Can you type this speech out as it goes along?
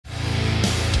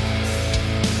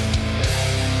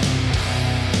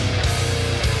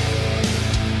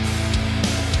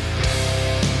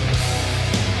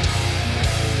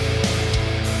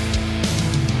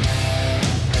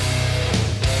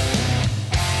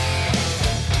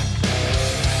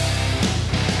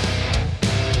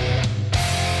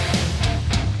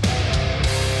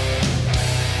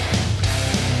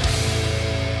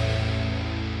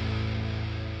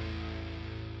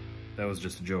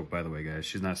just a joke, by the way, guys.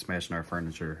 She's not smashing our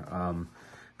furniture.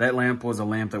 That lamp was a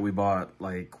lamp that we bought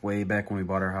like way back when we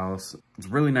bought our house. It's a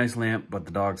really nice lamp, but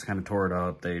the dogs kind of tore it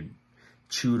up. They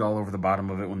chewed all over the bottom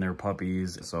of it when they were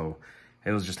puppies. So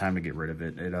it was just time to get rid of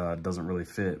it. It doesn't really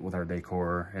fit with our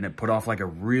decor, and it put off like a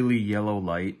really yellow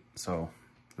light. So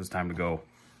it was time to go.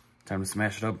 Time to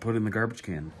smash it up and put it in the garbage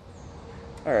can.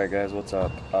 All right, guys, what's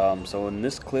up? So in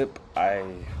this clip, I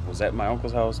was at my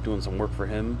uncle's house doing some work for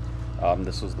him.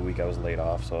 This was the week I was laid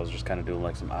off, so I was just kind of doing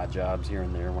like some odd jobs here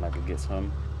and there when I could get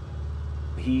some.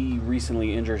 He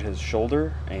recently injured his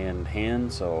shoulder and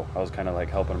hand, so I was kind of like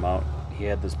helping him out. He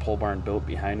had this pole barn built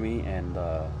behind me and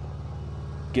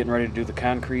getting ready to do the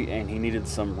concrete, and he needed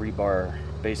some rebar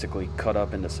basically cut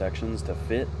up into sections to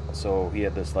fit. So he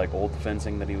had this like old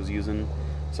fencing that he was using,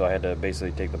 so I had to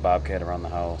basically take the Bobcat around the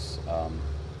house,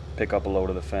 pick up a load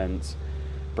of the fence,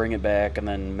 bring it back, and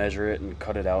then measure it and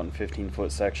cut it out in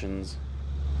 15-foot sections.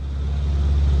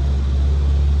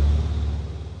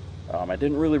 I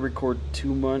didn't really record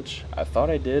too much. I thought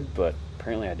I did, but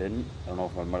apparently I didn't. I don't know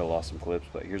if I might have lost some clips,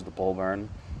 but here's the pole barn.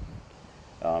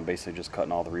 Basically just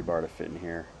cutting all the rebar to fit in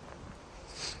here.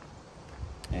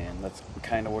 And that's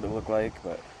kind of what it looked like,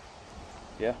 but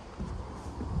yeah.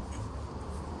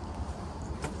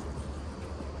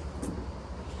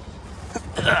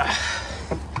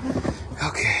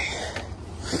 Okay.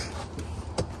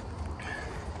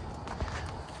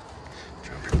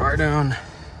 Drop your bar down.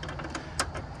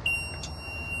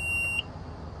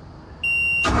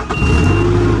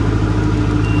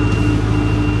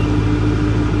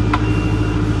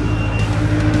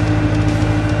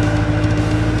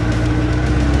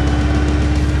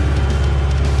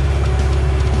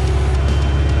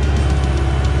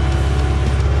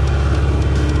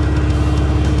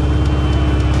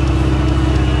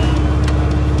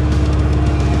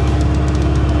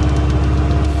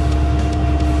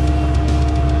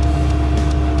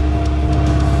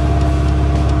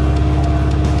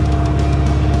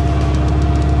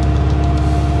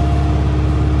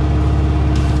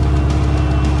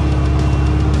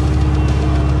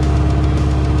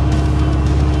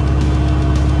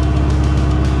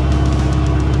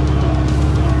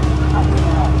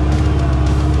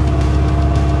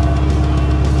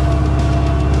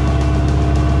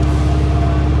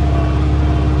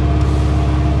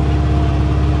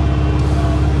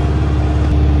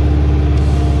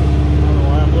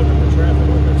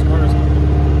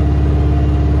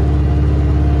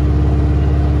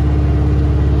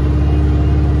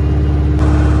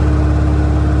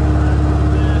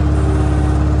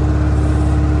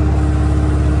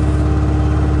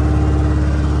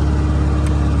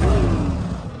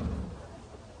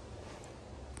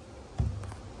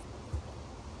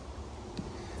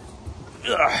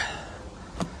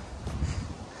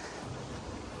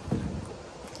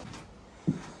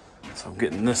 So I'm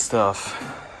getting this stuff.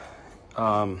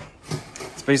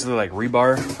 It's basically like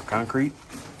rebar for concrete,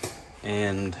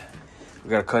 and we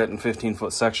gotta cut it in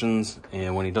 15-foot sections.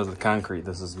 And when he does the concrete,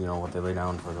 this is, you know, what they lay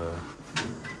down for the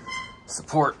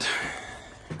support.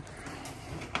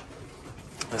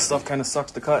 This stuff kind of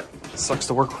sucks to cut. It sucks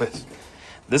to work with.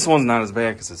 This one's not as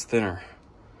bad because it's thinner,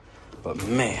 but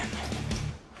man.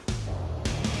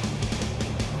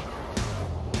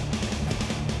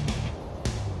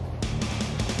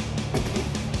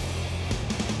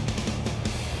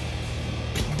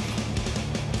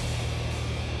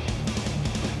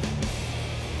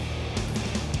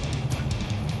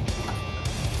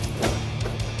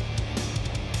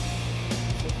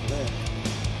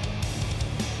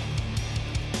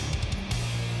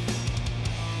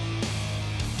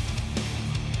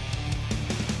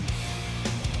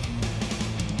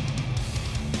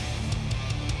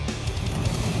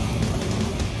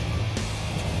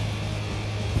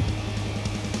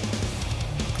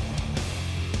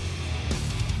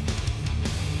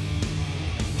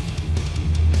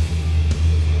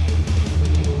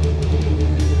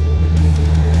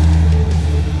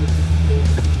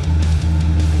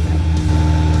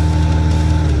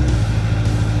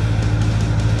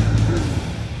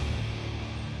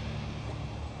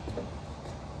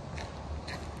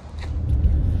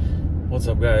 What's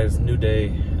up, guys? New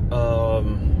day.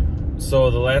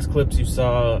 So the last clips you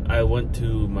saw, I went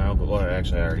to my uncle. Well,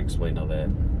 actually, I already explained all that.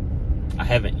 I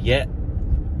haven't yet,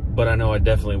 but I know I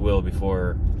definitely will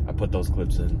before I put those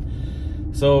clips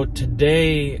in. So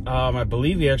today, I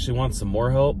believe he actually wants some more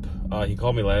help. He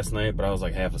called me last night, but I was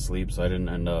like half asleep, so I didn't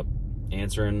end up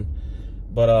answering.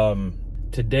 But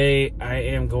today I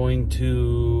am going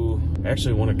to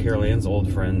actually one of Carolann's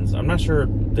old friends. I'm not sure if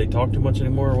they talk too much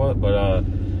anymore or what, but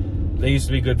they used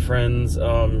to be good friends.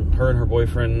 Her and her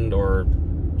boyfriend, or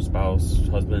spouse,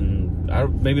 husband.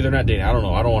 Maybe they're not dating. I don't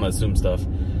know. I don't want to assume stuff.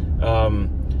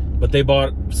 But they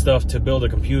bought stuff to build a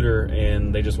computer,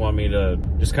 and they just want me to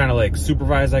just kind of like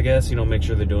supervise, I guess, you know, make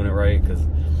sure they're doing it right. Because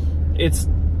it's,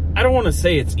 I don't want to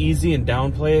say it's easy and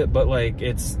downplay it, but like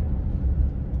it's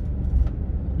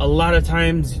a lot of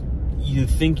times you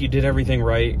think you did everything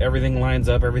right, everything lines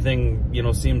up, everything, you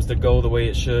know, seems to go the way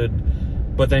it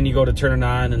should, but then you go to turn it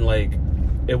on and like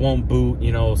it won't boot,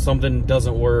 you know, something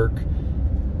doesn't work,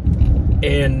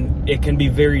 and it can be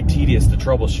very tedious to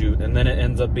troubleshoot. And then it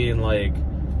ends up being like,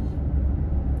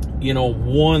 you know,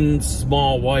 one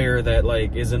small wire that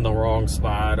like is in the wrong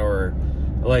spot, or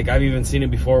like I've even seen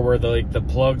it before where the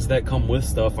plugs that come with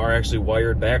stuff are actually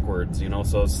wired backwards, you know,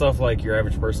 so stuff like your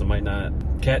average person might not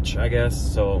catch, I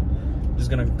guess. So I'm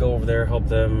just gonna go over there, help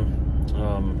them,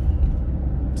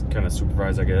 kind of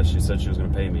supervise, I guess. She said she was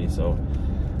gonna pay me, so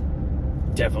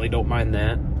definitely don't mind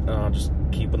that. Just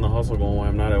keeping the hustle going while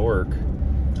I'm not at work.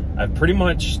 I've pretty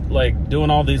much like doing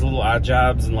all these little odd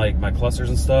jobs and like my clusters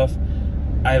and stuff.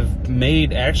 I've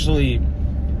made, actually,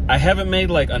 I haven't made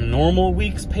like a normal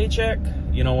week's paycheck,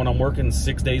 you know, when I'm working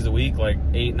 6 days a week, like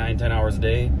 8, 9, 10 hours a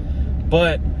day.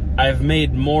 But I've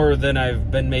made more than I've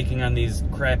been making on these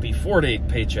crappy 4-day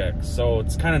paychecks. So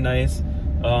it's kind of nice.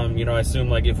 You know, I assume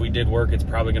like if we did work, it's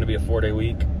probably going to be a 4-day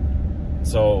week.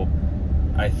 So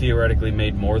I theoretically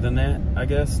made more than that, I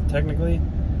guess, technically.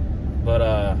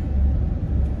 But,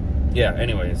 yeah,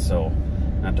 anyways, so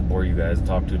not to bore you guys and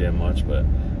talk too damn much, but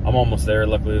I'm almost there.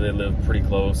 Luckily, they live pretty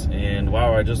close. And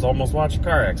wow, I just almost watched a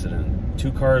car accident.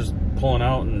 2 cars pulling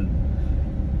out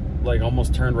and like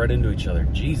almost turned right into each other.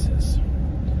 Jesus.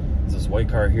 There's this white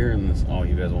car here and this, oh,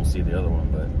 you guys won't see the other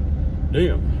one, but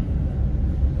damn.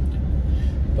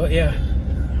 But yeah,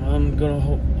 I'm gonna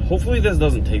hopefully this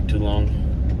doesn't take too long.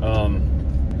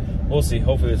 We'll see.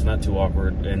 Hopefully it's not too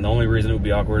awkward. And the only reason it would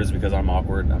be awkward is because I'm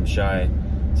awkward. I'm shy.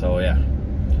 So yeah.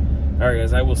 All right,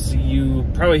 guys, I will see you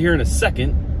probably here in a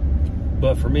second.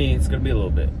 But for me, it's going to be a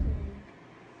little bit.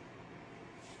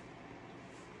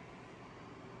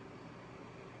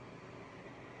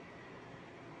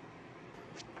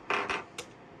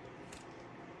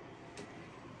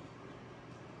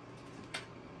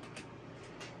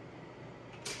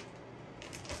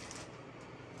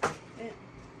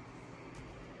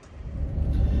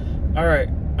 All right,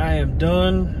 I am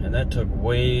done, and that took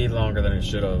way longer than it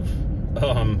should have.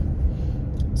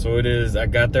 So it is, I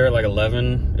got there at like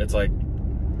 11. It's like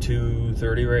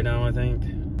 2:30 right now, I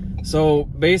think. So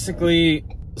basically,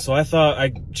 so I thought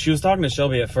she was talking to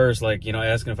Shelby at first, like, you know,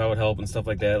 asking if I would help and stuff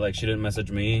like that. Like, she didn't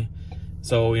message me.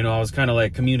 So, you know, I was kind of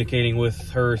like communicating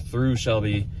with her through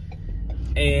Shelby.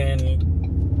 And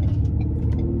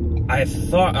I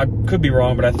thought, I could be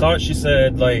wrong, but I thought she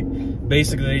said like,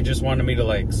 basically they just wanted me to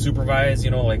like supervise,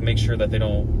 you know, like make sure that they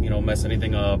don't, you know, mess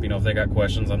anything up. You know, if they got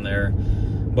questions, I'm there.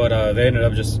 But they ended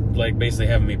up just like basically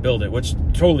having me build it, which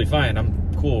totally fine.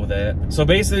 I'm cool with that. So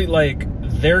basically, like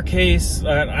their case,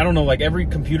 I don't know, like every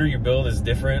computer you build is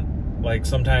different. Like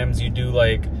sometimes you do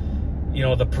like, you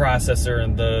know, the processor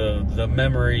and the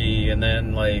memory, and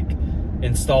then like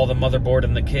install the motherboard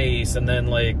in the case, and then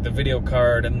like the video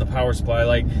card and the power supply.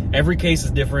 Like every case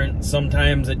is different.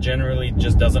 Sometimes it generally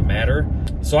just doesn't matter.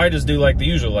 So I just do like the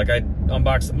usual, like I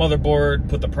unbox the motherboard,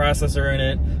 put the processor in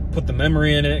it, put the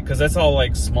memory in it, because that's all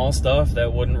like small stuff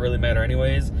that wouldn't really matter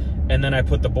anyways. And then I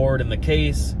put the board in the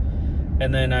case,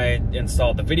 and then I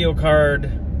installed the video card,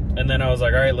 and then I was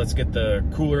like, all right, let's get the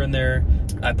cooler in there.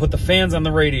 I put the fans on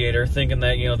the radiator, thinking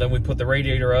that, you know, then we put the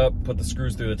radiator up, put the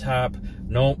screws through the top.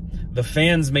 Nope, the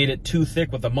fans made it too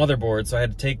thick with the motherboard, so I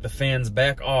had to take the fans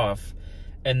back off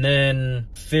and then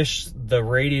fish the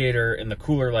radiator and the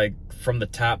cooler like from the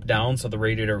top down, so the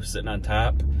radiator was sitting on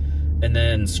top, and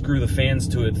then screw the fans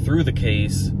to it through the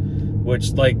case,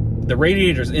 which like the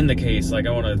radiator's in the case. Like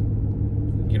I want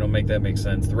to, you know, make that make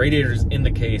sense. The radiator's in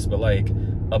the case, but like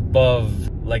above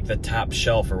like the top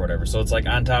shelf or whatever. So it's like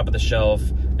on top of the shelf,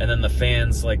 and then the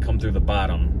fans like come through the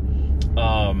bottom.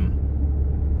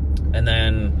 And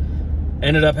then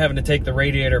ended up having to take the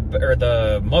radiator or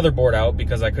the motherboard out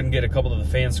because I couldn't get a couple of the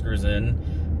fan screws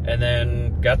in. And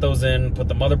then got those in, put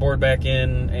the motherboard back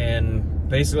in, and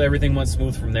basically everything went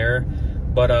smooth from there.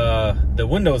 But the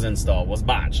Windows install was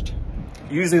botched.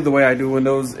 Usually the way I do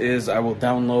Windows is I will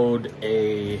download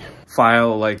a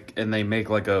file, like, and they make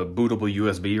like a bootable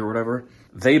USB or whatever.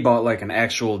 They bought like an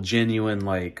actual genuine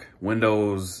like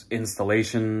Windows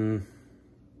installation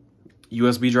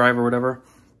USB drive or whatever,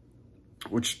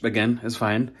 which again is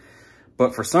fine.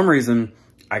 But for some reason,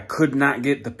 I could not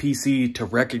get the PC to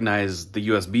recognize the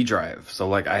USB drive. So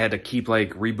like I had to keep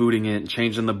like rebooting it,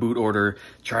 changing the boot order,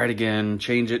 try it again,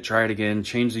 change it, try it again,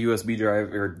 change the USB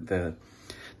drive or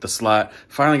the slot.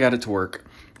 Finally got it to work.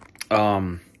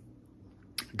 Got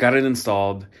it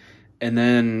installed. And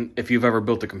then if you've ever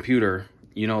built a computer,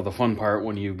 you know the fun part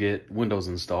when you get Windows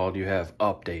installed, you have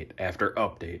update after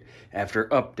update after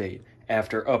update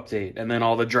after update, and then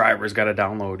all the drivers got to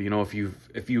download. You know, if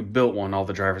you built one, all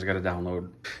the drivers got to download.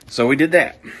 So we did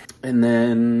that, and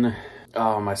then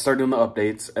I started doing the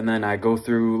updates, and then I go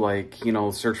through like, you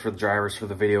know, search for the drivers for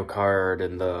the video card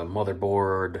and the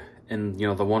motherboard, and you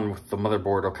know the one with the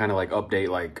motherboard will kind of like update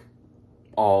like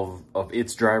all of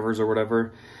its drivers or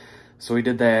whatever. So we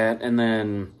did that, and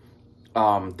then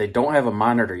they don't have a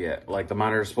monitor yet. Like the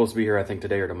monitor is supposed to be here, I think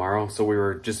today or tomorrow. So we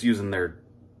were just using their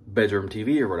bedroom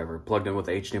TV or whatever, plugged in with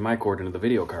the HDMI cord into the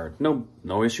video card. No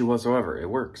issue whatsoever. It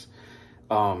works.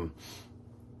 But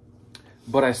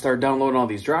I started downloading all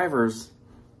these drivers,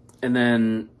 and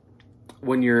then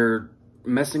when you're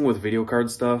messing with video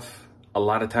card stuff, a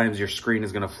lot of times your screen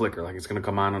is going to flicker, like it's going to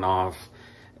come on and off,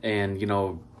 and you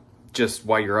know, just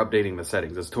while you're updating the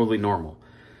settings, it's totally normal.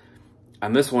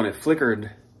 On this one, it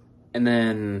flickered, and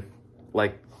then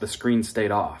like the screen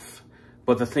stayed off.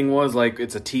 But the thing was, like,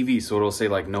 it's a TV, so it'll say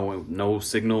like no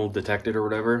signal detected or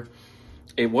whatever.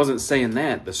 It wasn't saying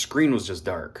that. The screen was just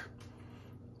dark.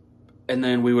 And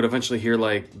then we would eventually hear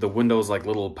like the Windows like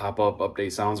little pop-up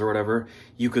update sounds or whatever.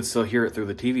 You could still hear it through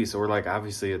the TV. So we're like,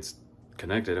 obviously it's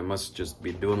connected. It must just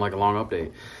be doing like a long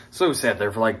update. So we sat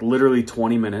there for like literally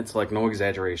 20 minutes, like no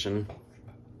exaggeration.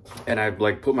 And I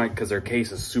like put because their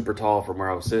case is super tall from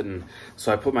where I was sitting.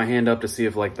 So I put my hand up to see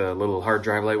if like the little hard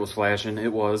drive light was flashing.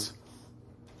 It was.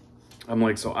 I'm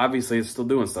like, so obviously it's still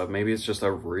doing stuff. Maybe it's just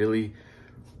a really,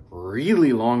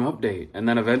 really long update. And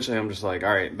then eventually I'm just like,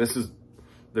 all right,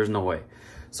 there's no way.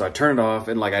 So I turned it off,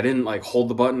 and like I didn't like hold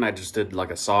the button. I just did like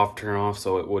a soft turn off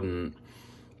so it wouldn't,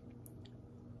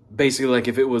 basically like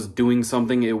if it was doing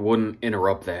something, it wouldn't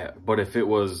interrupt that. But if it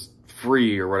was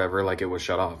free or whatever, like it was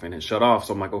shut off, and it shut off.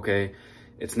 So I'm like, okay,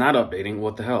 it's not updating.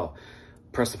 What the hell?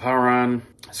 Press the power on,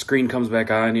 screen comes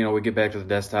back on, you know, we get back to the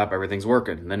desktop, everything's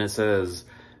working. And then it says,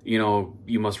 you know,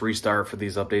 you must restart for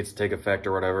these updates to take effect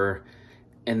or whatever.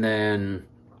 And then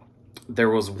there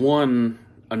was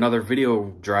another video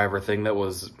driver thing that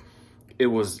it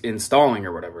was installing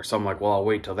or whatever. So I'm like, well, I'll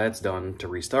wait till that's done to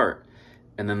restart.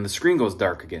 And then the screen goes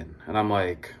dark again. And I'm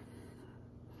like,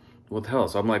 what the hell?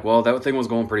 So I'm like, well, that thing was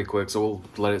going pretty quick, so we'll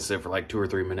let it sit for like 2 or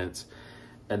 3 minutes.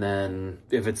 And then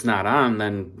if it's not on,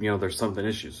 then, you know, there's something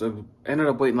issue. So I ended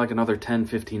up waiting like another 10,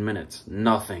 15 minutes.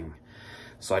 Nothing.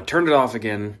 So I turned it off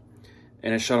again,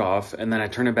 and it shut off. And then I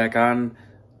turned it back on.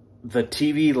 The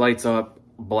TV lights up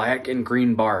black and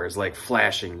green bars, like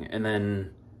flashing, and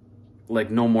then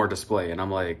like no more display. And I'm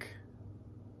like,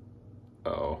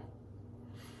 uh-oh.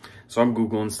 So I'm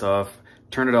Googling stuff,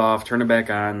 turn it off, turn it back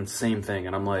on, same thing.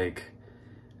 And I'm like,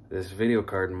 this video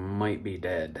card might be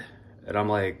dead. And I'm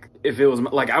like, if it was,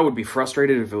 like, I would be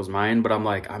frustrated if it was mine, but I'm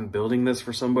like, I'm building this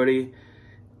for somebody,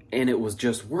 and it was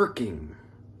just working.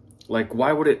 Like,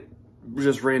 why would it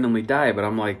just randomly die? But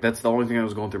I'm like, that's the only thing that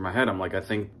was going through my head. I'm like, I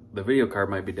think the video card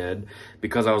might be dead,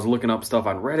 because I was looking up stuff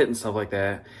on Reddit and stuff like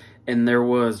that, and there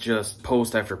was just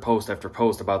post after post after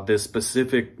post about this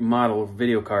specific model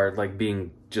video card, like,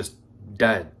 being just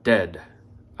dead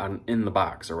in the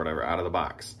box or whatever, out of the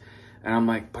box. And I'm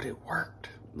like, but it worked.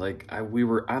 Like, we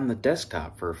were on the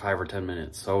desktop for 5 or 10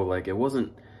 minutes, so like it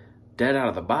wasn't dead out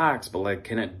of the box, but like,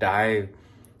 can it die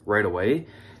right away?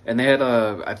 And they had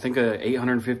I think a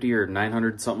 850 or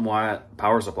 900 something watt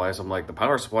power supply. So I'm like, the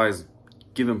power supply is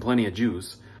giving plenty of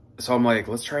juice. So I'm like,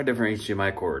 let's try a different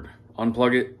HDMI cord.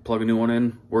 Unplug it, plug a new one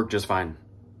in, worked just fine.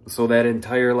 So that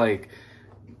entire, like,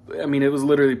 I mean, it was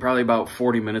literally probably about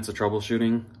 40 minutes of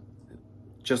troubleshooting.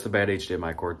 Just a bad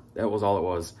HDMI cord. That was all it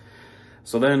was.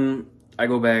 So then I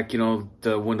go back, you know,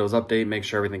 to Windows Update, make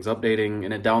sure everything's updating,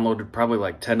 and it downloaded probably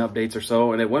like 10 updates or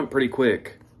so, and it went pretty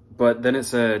quick. But then it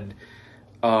said,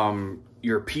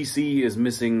 your PC is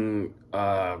missing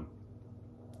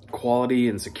quality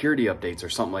and security updates or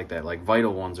something like that, like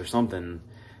vital ones or something.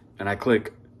 And I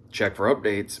click check for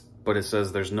updates, but it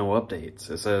says there's no updates.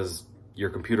 It says your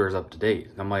computer is up to date.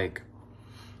 And I'm like,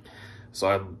 so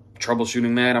I'm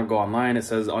troubleshooting that. I'm going online. It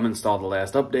says uninstall the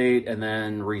last update and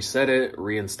then reset it,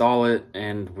 reinstall it.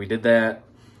 And we did that.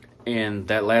 And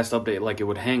that last update, like, it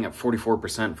would hang at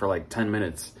 44% for like 10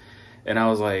 minutes. And I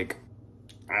was like,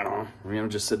 I don't know. I mean, I'm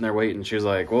just sitting there waiting. She was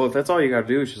like, well, if that's all you got to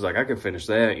do, she's like, I can finish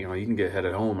that. You know, you can get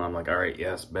headed home. And I'm like, all right,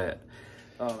 yes, bet.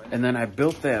 Oh, and then I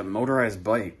built that motorized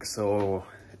bike. So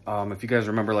If you guys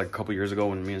remember like a couple years ago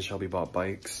when me and Shelby bought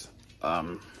bikes,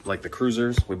 like the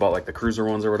cruisers, we bought like the cruiser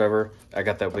ones or whatever. I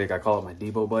got that big, I call it my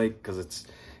Debo bike because it's,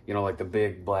 you know, like the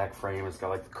big black frame. It's got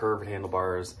like the curved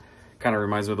handlebars. Kind of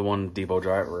reminds me of the one Debo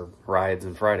driver rides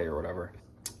in Friday or whatever.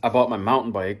 I bought my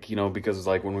mountain bike, you know, because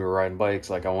like when we were riding bikes,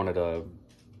 like I wanted a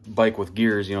bike with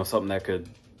gears, you know, something that could,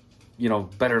 you know,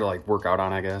 better to like work out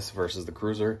on, I guess, versus the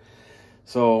cruiser.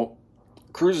 So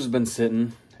cruiser's been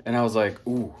sitting and I was like,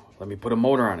 ooh, let me put a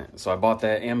motor on it. So I bought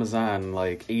that Amazon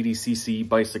like 80cc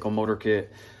bicycle motor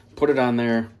kit, put it on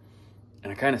there,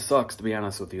 and it kind of sucks, to be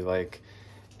honest with you. Like,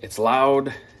 it's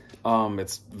loud,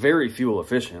 it's very fuel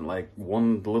efficient. Like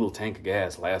one little tank of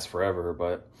gas lasts forever,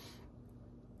 but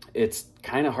it's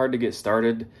kind of hard to get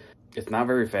started. It's not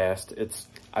very fast.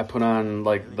 I put on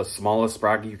like the smallest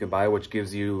sprocket you can buy, which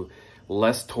gives you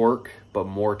less torque but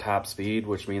more top speed,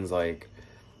 which means like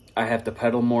I have to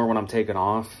pedal more when I'm taking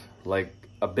off. Like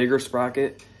a bigger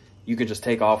sprocket, you can just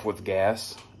take off with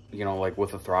gas, you know, like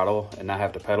with the throttle and not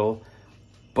have to pedal,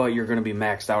 but you're going to be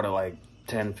maxed out at like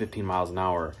 10, 15 miles an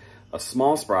hour. A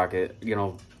small sprocket, you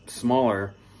know,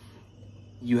 smaller,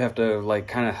 you have to like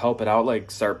kind of help it out, like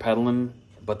start pedaling,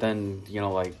 but then, you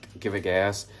know, like give it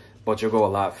gas, but you'll go a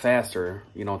lot faster,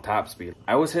 you know, top speed.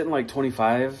 I was hitting like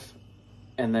 25,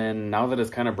 and then now that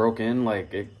it's kind of broke in,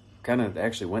 like it kind of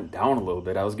actually went down a little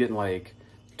bit. I was getting like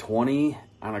 20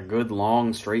 on a good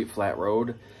long straight flat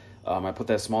road. I put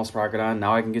that small sprocket on.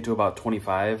 Now I can get to about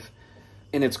 25,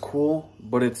 and it's cool,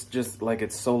 but it's just like,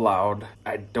 it's so loud.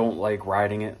 I don't like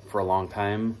riding it for a long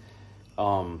time.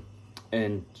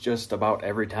 And just about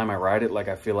every time I ride it, like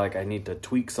I feel like I need to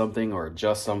tweak something or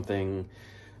adjust something,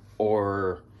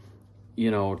 or,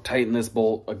 you know, tighten this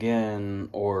bolt again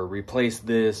or replace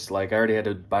this. Like I already had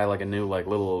to buy like a new like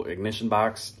little ignition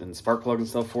box and spark plug and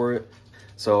stuff for it.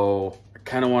 So I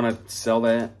kind of want to sell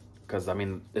that because I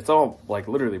mean, it's all like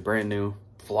literally brand new,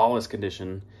 flawless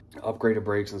condition, upgraded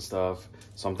brakes and stuff.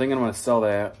 So I'm thinking I'm going to sell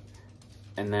that.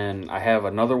 And then I have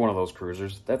another one of those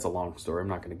cruisers. That's a long story. I'm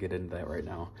not going to get into that right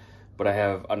now. But I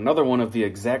have another one of the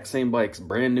exact same bikes,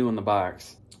 brand new in the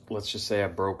box. Let's just say I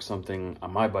broke something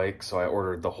on my bike, so I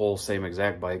ordered the whole same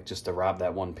exact bike just to rob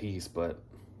that one piece, but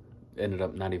ended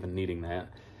up not even needing that.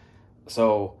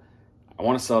 So I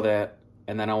want to sell that,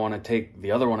 and then I want to take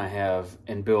the other one I have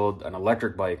and build an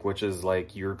electric bike, which is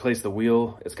like you replace the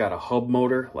wheel. It's got a hub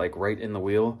motor like right in the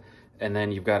wheel, and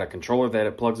then you've got a controller that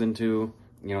it plugs into.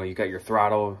 You know, you got your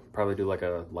throttle, probably do like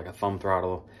a thumb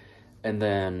throttle, and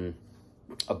then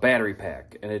a battery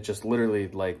pack, and it just literally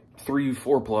like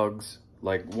 3-4 plugs,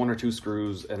 like 1 or 2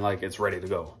 screws, and like it's ready to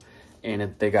go.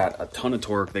 And they got a ton of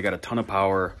torque, they got a ton of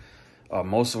power.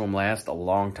 Most of them last a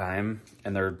long time,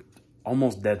 and they're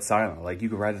almost dead silent. Like you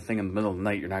could ride the thing in the middle of the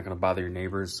night, you're not going to bother your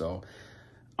neighbors. So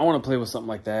I want to play with something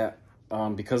like that,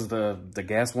 because the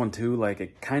gas one too, like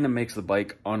it kind of makes the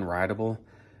bike unrideable.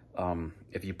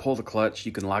 If you pull the clutch,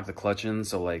 you can lock the clutch in,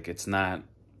 so like it's not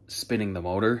spinning the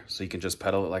motor, so you can just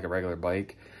pedal it like a regular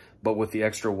bike. But with the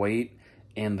extra weight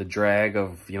and the drag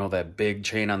of, you know, that big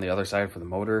chain on the other side for the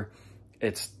motor,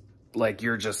 it's like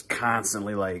you're just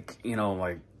constantly like, you know,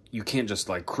 like you can't just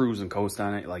like cruise and coast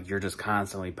on it. Like you're just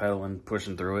constantly pedaling,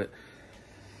 pushing through it.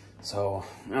 So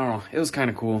I don't know, it was kind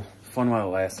of cool, fun while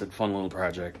it lasted, fun little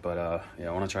project. But yeah,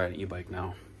 I want to try an e-bike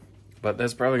now. But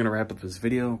that's probably gonna wrap up this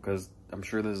video because I'm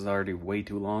sure this is already way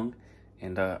too long,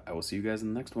 and I will see you guys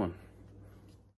in the next one.